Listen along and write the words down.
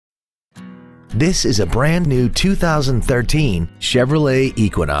This is a brand new 2013 Chevrolet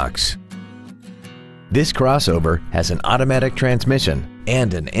Equinox. This crossover has an automatic transmission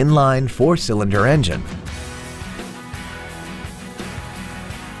and an inline 4-cylinder engine.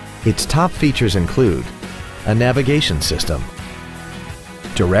 Its top features include a navigation system,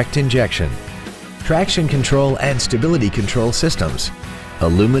 direct injection, traction control and stability control systems,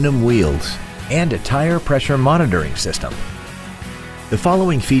 aluminum wheels, and a tire pressure monitoring system. The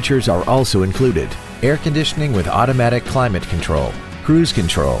following features are also included: air conditioning with automatic climate control, cruise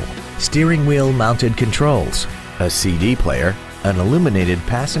control, steering wheel mounted controls, a CD player, an illuminated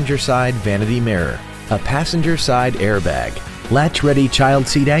passenger side vanity mirror, a passenger side airbag, latch-ready child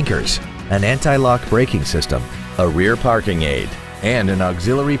seat anchors, an anti-lock braking system, a rear parking aid, and an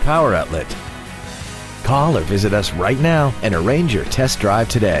auxiliary power outlet. Call or visit us right now and arrange your test drive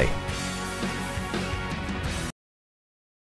today.